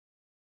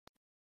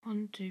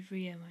1, 2,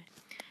 3, yeah, mate.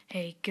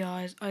 Hey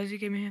guys,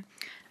 Isaac Gamer here.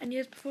 And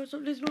yes, before I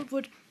start this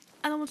record,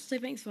 and I want to say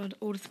thanks for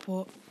all the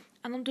support.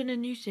 And I'm doing a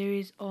new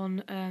series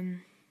on,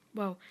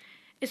 well,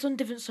 it's on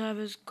different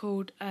servers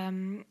called,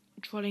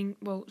 trolling,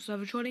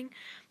 server trolling.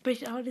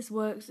 Basically, how this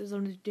works is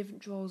on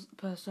different trolls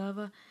per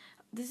server.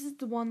 This is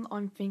the one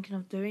I'm thinking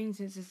of doing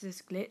since it's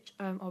this glitch.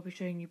 I'll be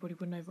showing you what you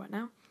would know right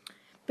now.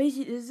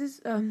 Basically, there's this,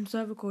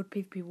 server called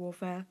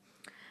PvpWareFare.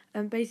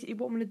 And basically,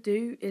 what I'm gonna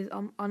do is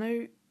I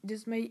know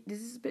this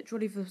is a bit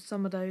trolly for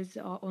some of those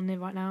that are on there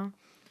right now.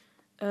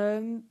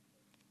 But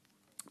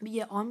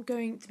yeah, I'm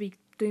going to be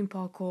doing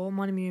parkour,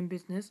 minding my own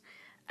business,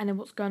 and then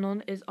what's going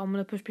on is I'm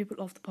gonna push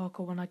people off the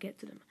parkour when I get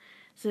to them.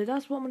 So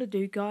that's what I'm gonna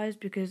do, guys.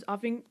 Because I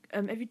think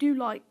if you do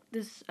like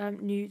this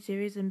new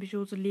series, then be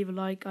sure to leave a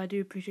like. I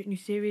do appreciate new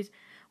series,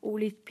 or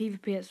at least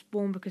PvP at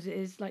spawn because it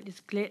is like this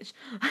glitch.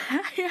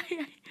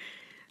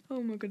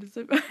 Oh my god, it's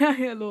so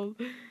yeah, lol.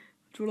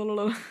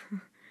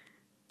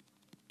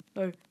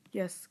 Oh,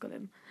 yes, got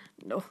him.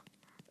 No.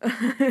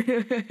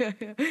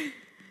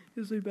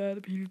 You're so bad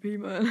at PvP,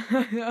 man.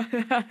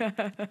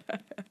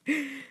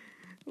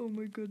 Oh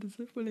my god, it's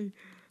so funny.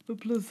 Oh,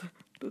 please,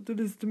 don't do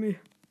this to me.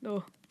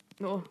 No,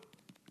 no.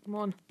 Come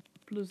on,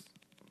 please.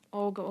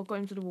 Oh, I got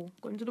into the wall.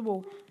 Got into the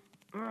wall.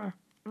 No,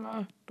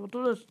 don't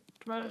do this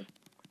to me.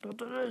 Don't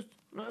do this.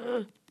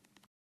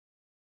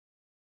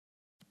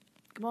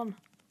 Come on.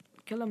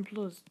 Kill him,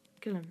 please.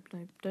 Kill him.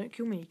 No, don't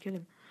kill me. Kill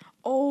him.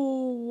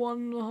 Oh,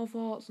 1.5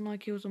 hearts and I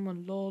kill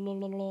someone. Lol, lol,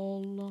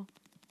 lol, lol.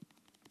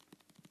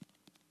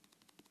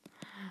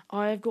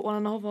 I've got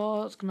 1.5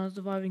 hearts. Can I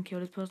survive and kill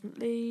this person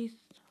at least?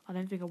 I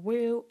don't think I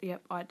will.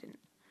 Yep, I didn't.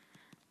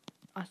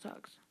 I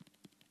sucks.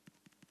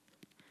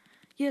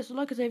 Yeah, so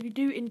like I said, if you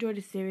do enjoy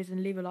this series,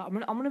 then leave a like.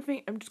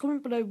 I'm just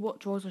comment below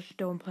what trolls I should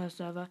do on per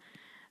server.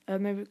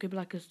 Maybe it could be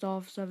like a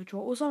staff server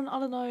troll or something. I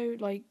don't know.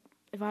 Like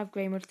if I have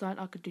grey mode tonight,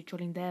 I could do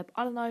trolling there. But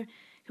I don't know.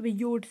 It could be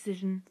your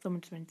decision.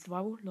 Someone's in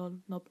survival. Lol,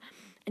 nope.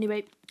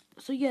 Anyway,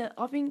 so yeah,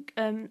 I think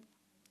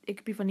it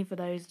could be funny for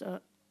those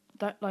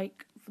that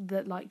like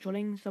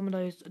trolling. Some of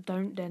those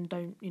don't, then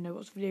don't. You know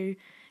what's for you.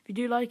 If you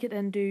do like it,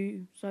 then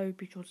do so.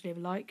 Be sure to leave a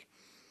like.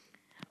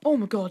 Oh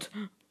my god.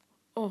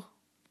 Oh.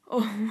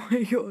 Oh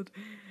my god.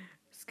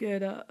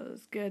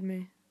 Scared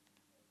me.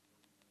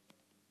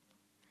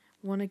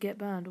 Wanna get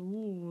banned?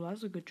 Ooh,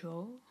 that's a good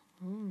troll.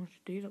 Oh, I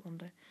should do that one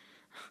day.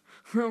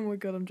 Oh my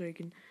god, I'm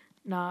joking.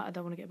 Nah, I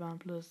don't want to get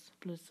banned. Plus,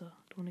 sir.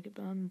 I don't want to get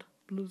banned.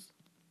 Plus.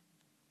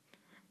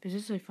 This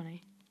is so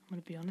funny. I'm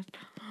gonna be honest.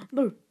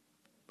 No.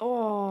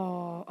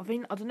 Oh, I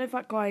don't know if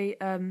that guy.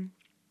 I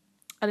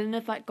don't know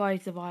if that guy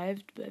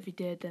survived, but if he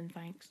did, then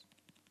thanks.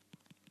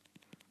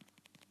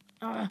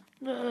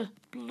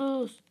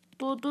 Plus,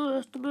 don't do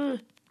this to me.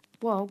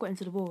 Well, I got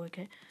into the wall.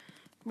 Okay.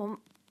 Come on.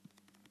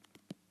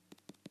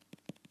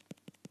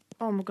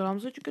 Oh my god, I'm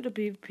such a good at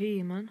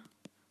PvP, man.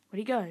 Where'd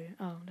he go?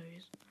 Oh, there he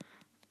is.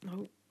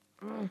 No.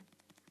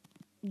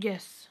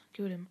 Yes,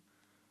 killed him.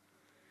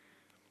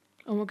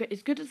 Oh my god,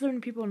 it's good that so many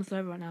people on the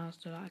server right now,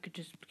 so that I could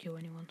just kill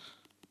anyone.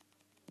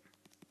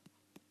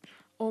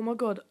 Oh my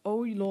god,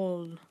 oh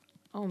lol.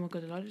 Oh my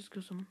god, did I just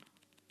kill someone?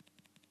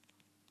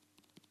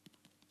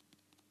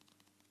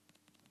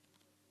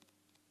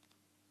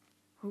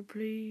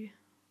 Hopefully.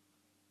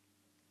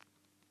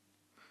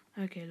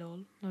 Okay,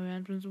 lol. No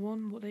entrance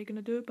one. What are they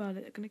gonna do about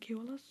it? They're gonna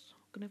kill us?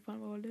 Gonna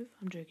find where I live?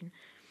 I'm joking.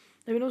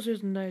 They would also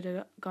know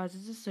that, guys,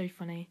 this is so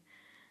funny.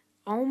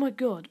 Oh my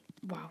god.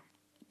 Wow.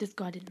 This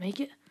guy didn't make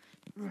it.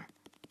 Come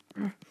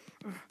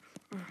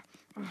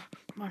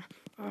on.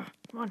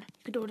 Come on.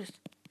 You can do this.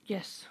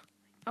 Yes.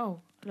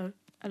 Oh, hello.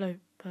 Hello,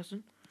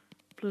 person.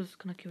 Please,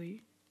 can I kill you?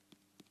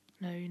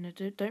 No,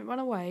 don't run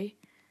away.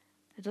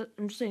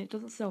 I'm just saying, it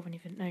doesn't solve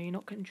anything. No, you're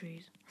not cutting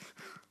trees.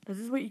 This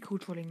is what you call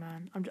trolling,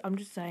 man. I'm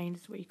just saying,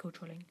 this is what you call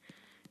trolling.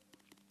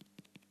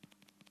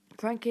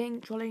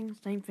 Pranking, trolling,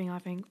 same thing, I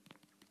think.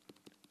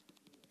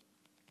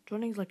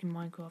 Trolling's like in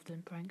Minecraft,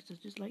 and pranks is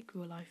just like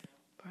real life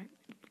prank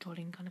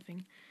trolling kind of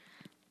thing.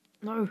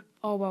 No.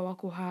 Oh well, I'll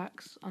call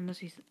hacks unless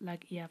he's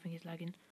lag. Yeah, I think he's lagging.